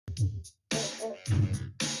Born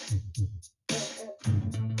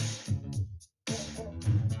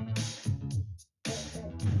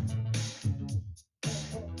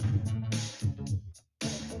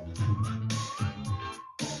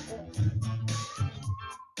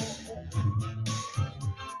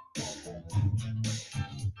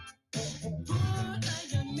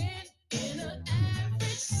a young man in an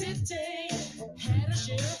average city. Had a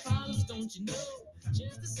share of problems, don't you know?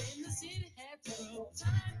 Just the same, the city had to grow.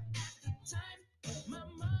 Time after time, my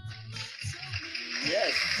mama told me.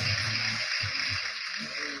 Yes,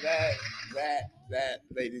 that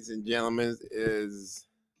ladies and gentlemen, is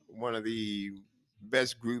one of the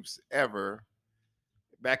best groups ever.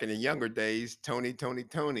 Back in the younger days, Tony,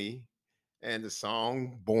 and the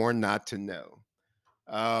song "Born Not to Know."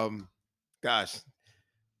 Um, gosh,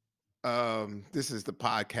 this is the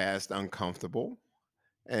podcast Uncomfortable,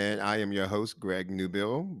 and I am your host, Greg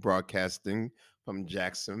Newbill, broadcasting from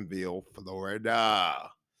Jacksonville, Florida,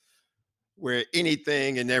 where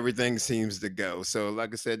anything and everything seems to go. So,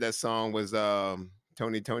 like I said, that song was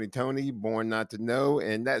Tony, Born Not to Know,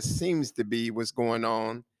 and that seems to be what's going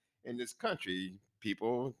on in this country.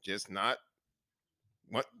 People just not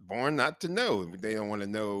born not to know. They don't want to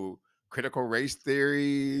know critical race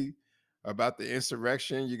theory about the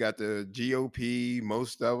insurrection. You got the GOP,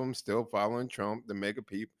 most of them still following Trump. The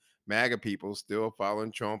MAGA people still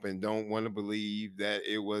following Trump and don't want to believe that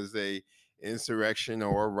it was a insurrection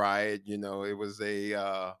or a riot. You know, it was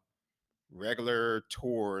a regular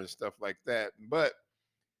tour and stuff like that. But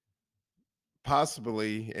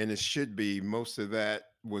possibly, and it should be, most of that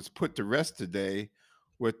was put to rest today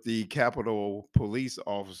with the Capitol police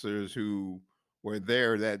officers who were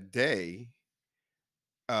there that day,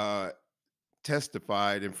 uh,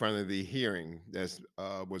 testified in front of the hearing that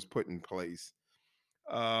was put in place.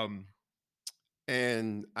 Um,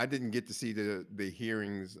 and I didn't get to see the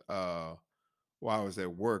hearings while I was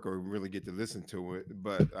at work or really get to listen to it,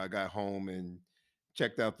 but I got home and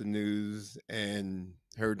checked out the news and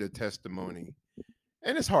heard the testimony,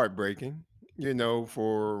 and it's heartbreaking,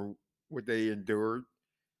 for what they endured.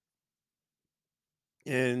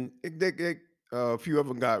 And a few of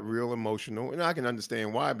them got real emotional, and I can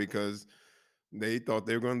understand why, because they thought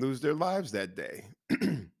they were going to lose their lives that day.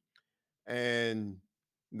 And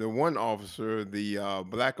the one officer, the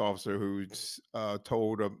black officer who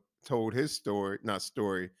told his story, not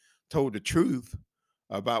story, told the truth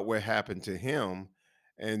about what happened to him,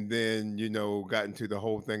 and then got into the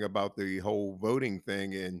whole thing about the whole voting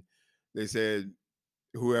thing, and they said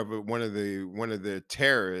whoever one of the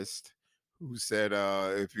terrorists who said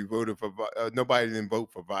if you voted for nobody didn't vote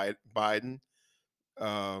for Biden,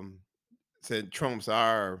 um, said Trump's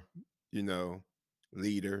our you know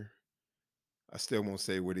leader. I still won't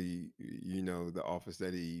say what the office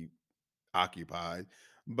that he occupied,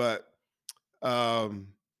 but um,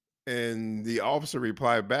 and the officer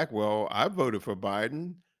replied back, "Well, I voted for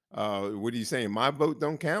Biden. What are you saying? My vote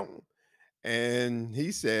don't count?" And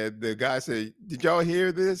the guy said, "Did y'all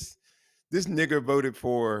hear this? This nigger voted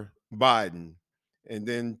for Biden." And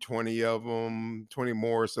then 20 of them, 20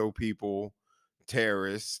 more or so people,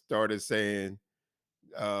 terrorists, started saying,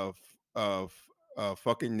 uh,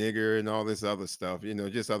 fucking nigger and all this other stuff,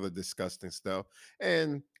 just other disgusting stuff.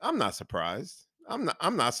 And I'm not surprised.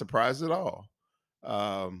 I'm not surprised at all.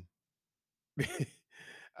 Um,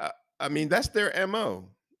 I, I mean, that's their MO,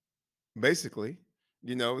 basically,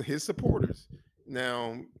 his supporters.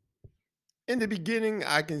 Now, in the beginning,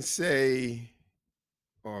 I can say,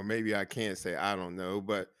 or maybe I can't say, I don't know,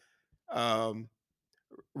 but um,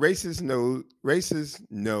 racists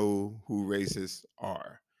know who racists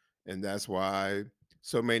are, and that's why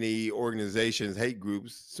so many organizations, hate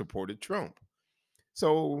groups, supported Trump.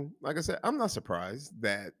 So, like I said, I'm not surprised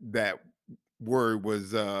that that word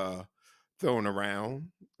was thrown around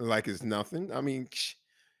like it's nothing. I mean,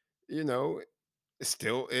 you know,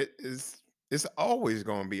 still it's always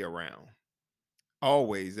going to be around,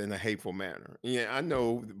 always in a hateful manner. Yeah, I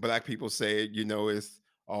know black people say it, it's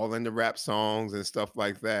all in the rap songs and stuff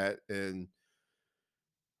like that. And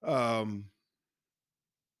um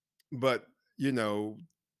but you know,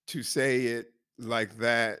 to say it like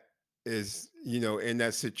that is, in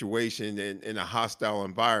that situation in a hostile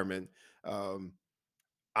environment, um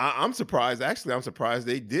I'm surprised. Actually, I'm surprised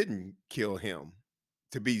they didn't kill him.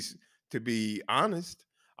 To be to be honest,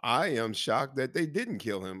 I am shocked that they didn't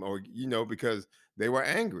kill him, or because they were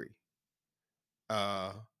angry.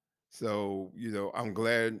 Uh, so I'm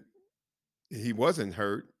glad he wasn't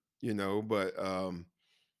hurt. But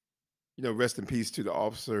rest in peace to the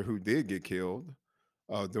officer who did get killed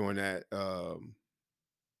during that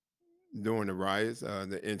during the riots,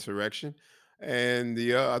 the insurrection. and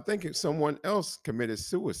I think someone else committed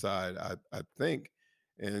suicide. I think,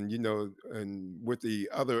 and and with the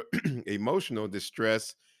other emotional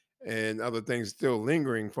distress and other things still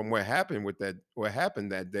lingering from what happened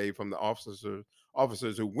that day from the officers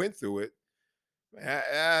who went through it.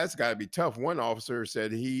 That's got to be tough. One officer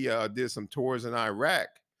said he did some tours in Iraq,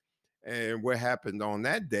 and what happened on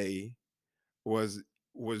that day was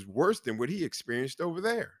was worse than what he experienced over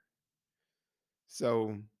there.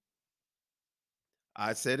 So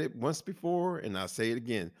I said it once before, and I'll say it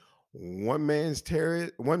again. One man's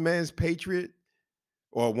patriot,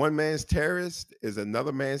 or one man's terrorist is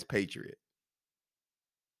another man's patriot.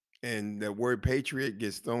 And the word patriot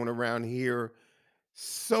gets thrown around here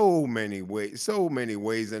so many ways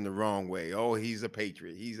in the wrong way. Oh, he's a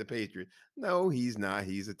patriot. He's a patriot. No, he's not.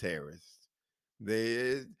 He's a terrorist.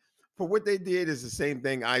 They For what they did is the same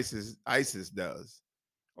thing ISIS does.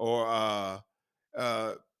 Or uh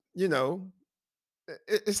you know,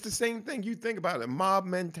 it's the same thing. You think about it, mob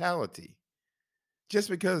mentality. Just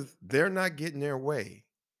because they're not getting their way,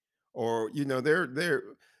 or they're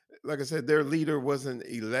like I said, their leader wasn't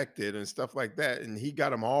elected and stuff like that, and he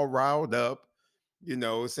got them all riled up,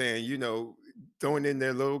 saying, throwing in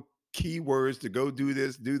their little keywords to go do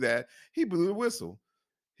this, do that. He blew the whistle.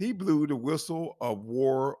 He blew the whistle of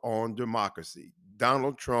war on democracy.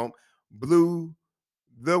 Donald Trump blew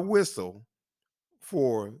the whistle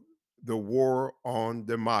for the war on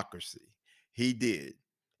democracy. He did.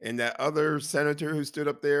 And that other senator who stood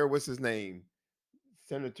up there, what's his name?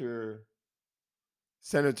 Senator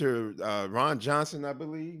Ron Johnson, I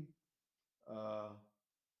believe. Uh,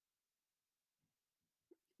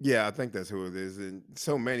 yeah, I think that's who it is, and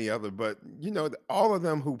so many other. But all of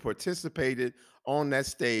them who participated on that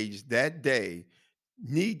stage that day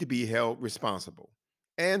need to be held responsible,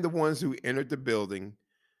 and the ones who entered the building,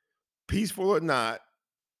 peaceful or not,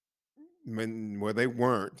 where they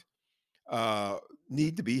weren't, uh,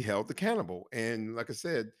 need to be held accountable. And like I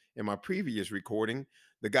said in my previous recording,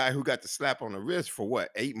 the guy who got the slap on the wrist for what,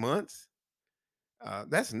 8 months?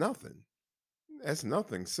 That's nothing. That's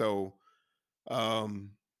nothing. So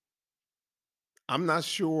um, I'm not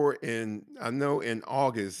sure. I know in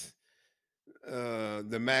August,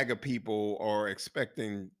 the MAGA people are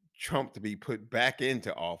expecting Trump to be put back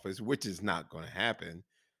into office, which is not going to happen.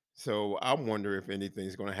 So I wonder if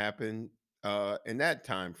anything's going to happen in that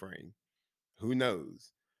time frame. Who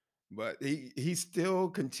knows? But he still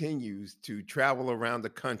continues to travel around the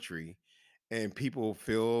country, and people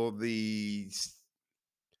fill the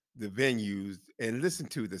venues and listen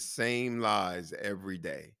to the same lies every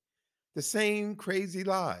day, the same crazy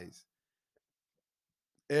lies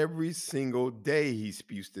every single day. He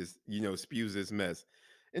spews this mess.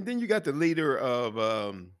 And then you got the leader of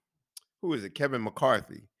who is it, Kevin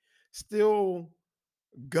McCarthy, still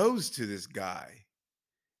goes to this guy.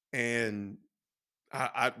 And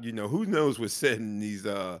who knows what's said in these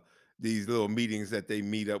little meetings that they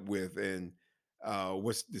meet up with, and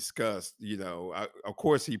what's discussed. Of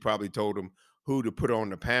course, he probably told them who to put on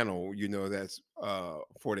the panel. That's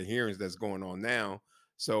for the hearings that's going on now.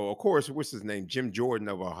 So of course, what's his name, Jim Jordan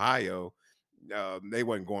of Ohio. They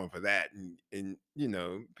wasn't going for that, and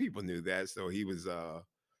people knew that. So he was uh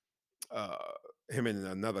him and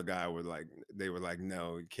another guy were like, they were like,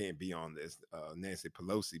 no, it can't be on this. Nancy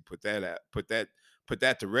Pelosi put that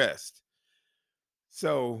to rest.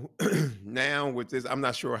 So now with this, I'm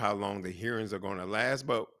not sure how long the hearings are going to last,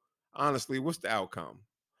 but honestly, what's the outcome?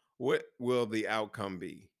 What will the outcome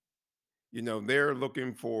be? They're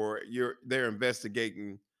looking for they're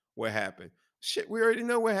investigating what happened. Shit, we already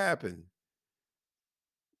know what happened.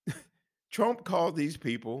 Trump called these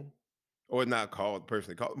people, or not called,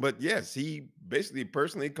 personally called, but yes, he basically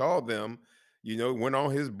personally called them, went on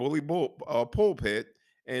his pulpit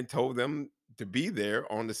and told them to be there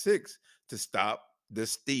on the 6th to stop the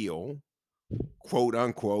steal, quote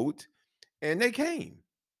unquote. And they came.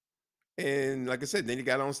 And like I said, then he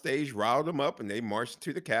got on stage, riled them up, and they marched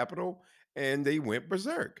to the Capitol and they went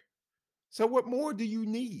berserk. So what more do you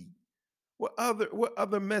need? What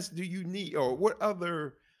other mess do you need, or what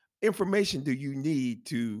other information do you need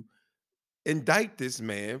to indict this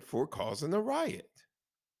man for causing a riot?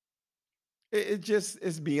 It just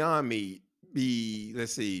is beyond me.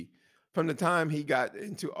 Let's see, from the time he got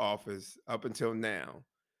into office up until now,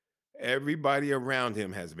 everybody around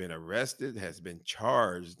him has been arrested, has been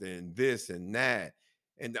charged, and this and that.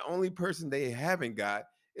 And the only person they haven't got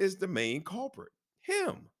is the main culprit,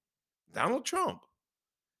 him, Donald Trump.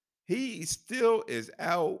 He still is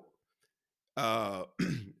out uh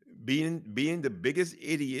being the biggest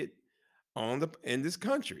idiot in this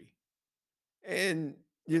country. And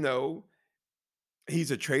you know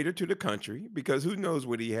He's a traitor to the country because who knows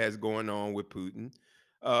what he has going on with Putin.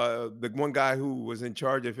 The one guy who was in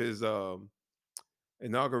charge of his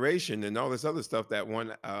inauguration and all this other stuff, that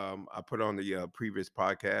one I put on the previous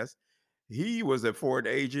podcast, he was a foreign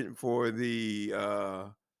agent for the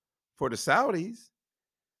Saudis.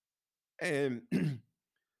 And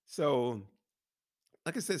so,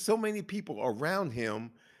 like I said, so many people around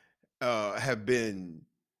him have been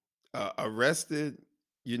arrested.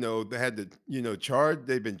 You know, they had to, charge.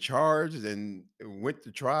 They've been charged and went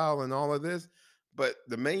to trial and all of this, but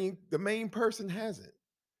the main person hasn't.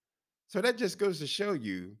 So that just goes to show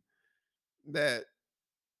you that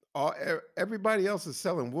everybody else is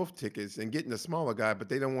selling wolf tickets and getting the smaller guy, but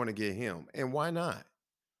they don't want to get him. And why not?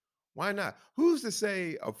 Why not? Who's to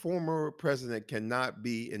say a former president cannot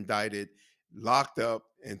be indicted, locked up,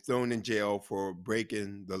 and thrown in jail for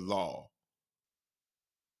breaking the law?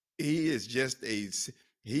 He is just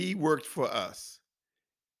he worked for us.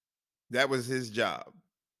 That was his job.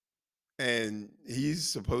 And he's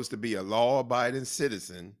supposed to be a law abiding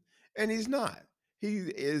citizen, and he's not. He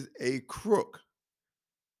is a crook,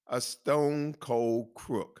 a stone cold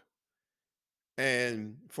crook.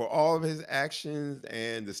 And for all of his actions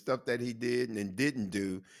and the stuff that he did and didn't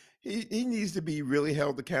do, he needs to be really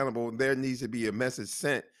held accountable. There needs to be a message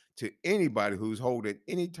sent to anybody who's holding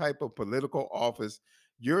any type of political office.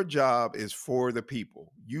 Your job is for the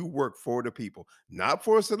people. You work for the people, not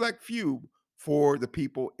for a select few, for the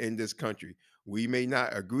people in this country. We may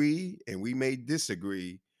not agree and we may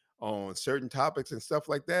disagree on certain topics and stuff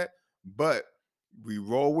like that, but we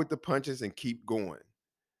roll with the punches and keep going.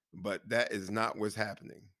 But that is not what's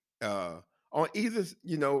happening. On either,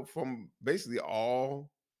 from basically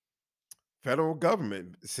all federal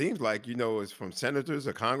government, it seems like, it's from senators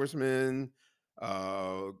or congressmen,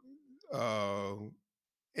 uh, uh,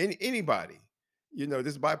 anybody.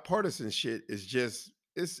 This bipartisan shit is just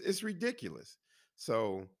it's ridiculous.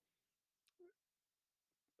 So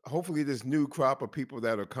hopefully this new crop of people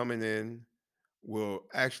that are coming in will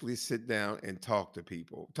actually sit down and talk to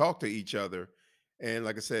people, talk to each other, and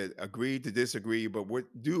like I said, agree to disagree, but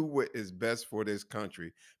do what is best for this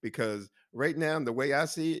country. Because right now, the way I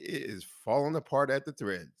see it, it is falling apart at the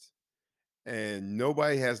threads, and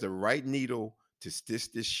nobody has the right needle to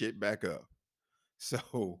stitch this shit back up.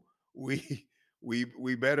 So we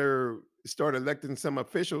we better start electing some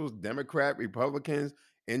officials, Democrat, Republicans,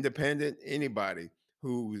 independent, anybody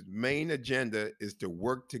whose main agenda is to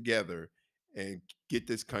work together and get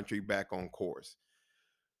this country back on course.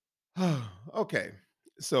 Okay,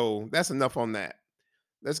 so that's enough on that.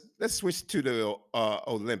 Let's switch to the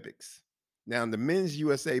Olympics. Now, the men's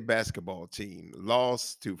USA basketball team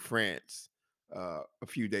lost to France a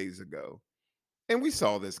few days ago, and we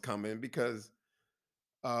saw this coming because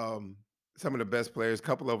um, some of the best players, a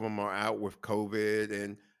couple of them are out with COVID,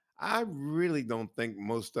 and I really don't think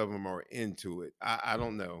most of them are into it. I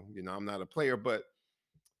don't know. I'm not a player, but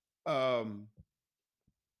um,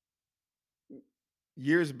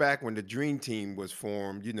 years back when the Dream Team was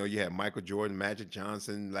formed, you had Michael Jordan, Magic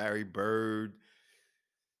Johnson, Larry Bird.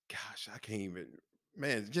 Gosh, I can't even,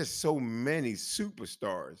 man, just so many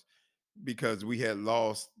superstars because we had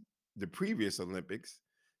lost the previous Olympics.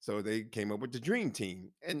 So they came up with the Dream Team.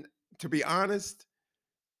 And to be honest,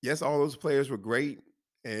 yes, all those players were great,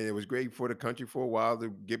 and it was great for the country for a while to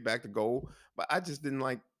get back to gold. But I just didn't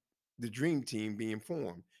like the Dream Team being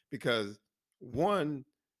formed because one,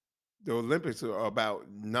 the Olympics are about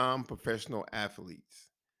non-professional athletes.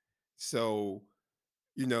 So,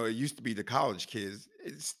 it used to be the college kids.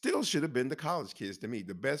 It still should have been the college kids to me.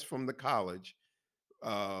 The best from the college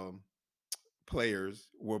um, players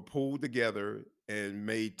were pulled together and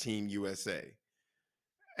made Team USA.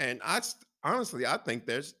 And honestly, I think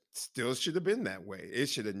there's still should have been that way. It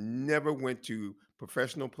should have never went to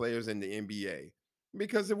professional players in the NBA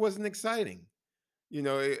because it wasn't exciting.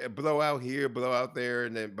 It blow out here, blow out there,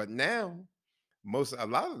 and then but now a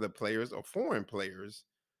lot of the players are foreign players.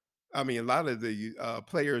 I mean, a lot of the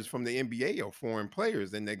players from the NBA are foreign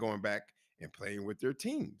players, and they're going back and playing with their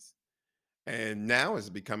teams. And now it's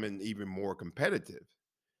becoming even more competitive.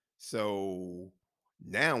 So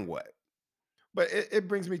now what? But it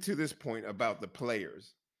brings me to this point about the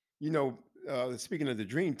players. Speaking of the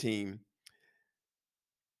dream team,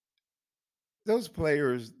 those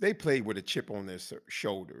players they played with a chip on their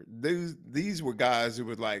shoulder. These were guys who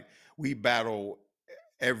was like, we battle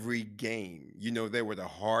every game. There were the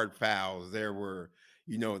hard fouls. There were,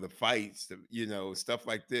 the fights, stuff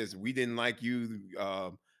like this. We didn't like you,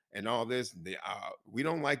 and all this. We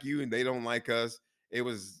don't like you, and they don't like us. It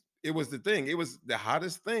was the thing. It was the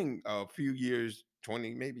hottest thing a few years,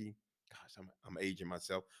 20 maybe gosh, I'm aging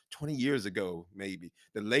myself. 20 years ago, maybe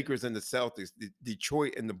the Lakers and the Celtics,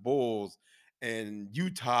 Detroit and the Bulls, and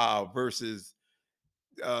Utah versus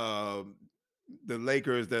um, the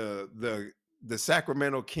Lakers, the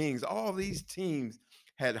Sacramento Kings. All these teams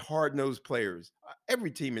had hard nosed players.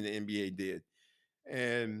 Every team in the NBA did,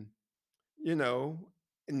 and you know,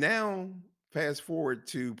 now fast forward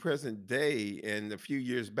to present day and a few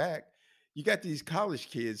years back, you got these college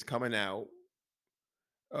kids coming out.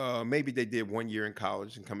 Maybe they did 1 year in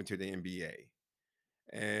college and coming to the NBA,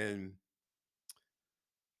 and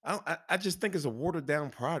I just think it's a watered down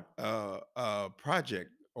project,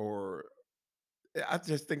 or I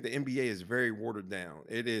just think the NBA is very watered down.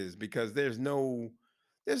 It is because there's no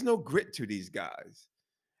grit to these guys,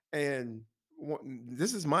 and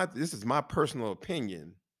this is my personal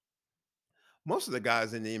opinion. Most of the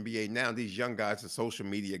guys in the NBA now, these young guys, the social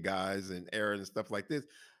media guys and era and stuff like this,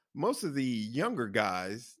 most of the these younger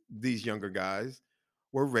guys,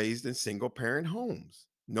 were raised in single parent homes,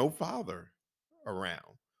 no father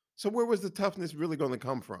around. So where was the toughness really going to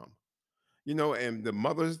come from? And the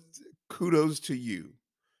mothers, kudos to you.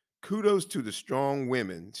 Kudos to the strong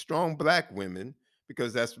women, strong black women,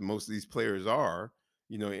 because that's what most of these players are,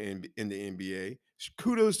 in the NBA.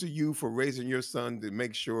 Kudos to you for raising your son to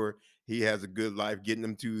make sure he has a good life, getting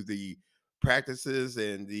him to the practices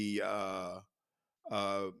and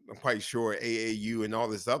I'm quite sure AAU and all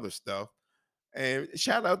this other stuff. And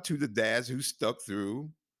shout out to the dads who stuck through,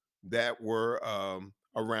 that were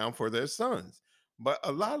around for their sons. But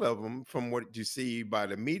a lot of them, from what you see by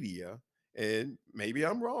the media, and maybe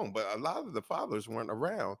I'm wrong, but a lot of the fathers weren't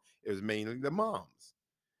around. It was mainly the moms.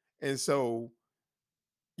 And so,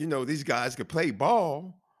 these guys could play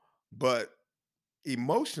ball, but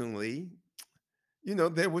emotionally,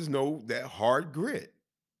 there was no that hard grit,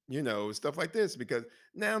 stuff like this, because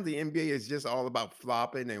now the NBA is just all about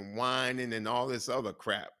flopping and whining and all this other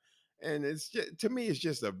crap. And it's just, to me, it's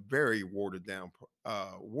just a very watered down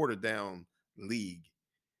league.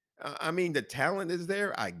 I mean, the talent is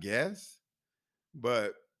there, I guess,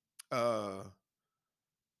 but uh,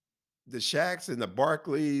 the Shaqs and the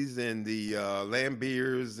Barkleys and the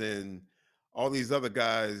Lambeers and all these other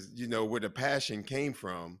guys, where the passion came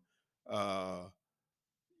from. Uh,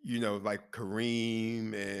 like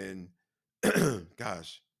Kareem and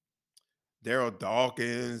gosh, Daryl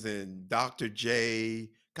Dawkins and Dr. J.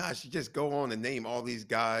 Gosh, you just go on and name all these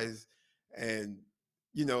guys. And,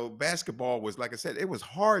 basketball was, like I said, it was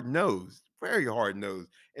hard nosed, very hard nosed.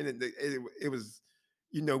 And it was,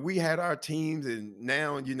 we had our teams, and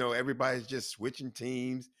now, everybody's just switching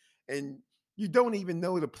teams. And you don't even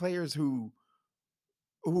know the players who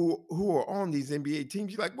are on these NBA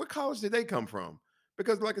teams. You're like, what college did they come from?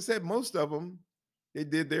 Because, like I said, most of them, they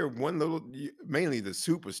did their mainly the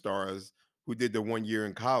superstars who did the 1 year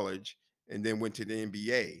in college and then went to the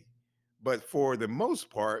NBA. But for the most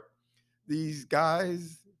part, these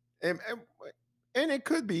guys, and it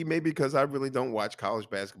could be maybe because I really don't watch college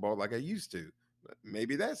basketball like I used to.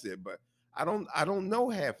 Maybe that's it. But I don't know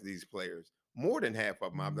half of these players. More than half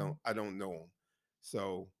of them, I don't know them.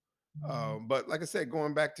 So, but like I said,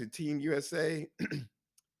 going back to Team USA,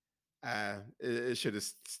 it should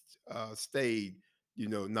have stayed,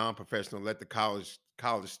 non-professional. Let the college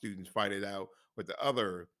students fight it out with the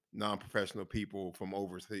other non-professional people from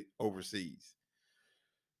overseas.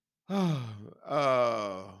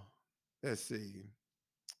 uh, let's see.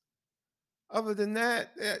 Other than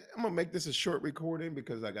that, I'm gonna make this a short recording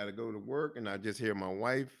because I got to go to work, and I just hear my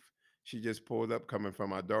wife. She just pulled up coming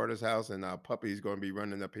from our daughter's house, and our puppy's going to be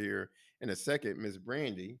running up here in a second. Miss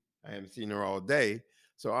Brandy, I haven't seen her all day,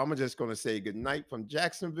 so I'm just going to say good night from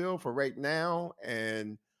Jacksonville for right now,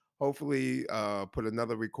 and hopefully put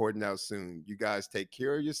another recording out soon. You guys take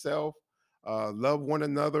care of yourself, love one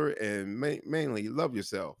another, and mainly love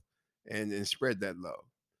yourself, and spread that love.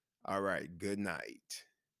 All right, good night.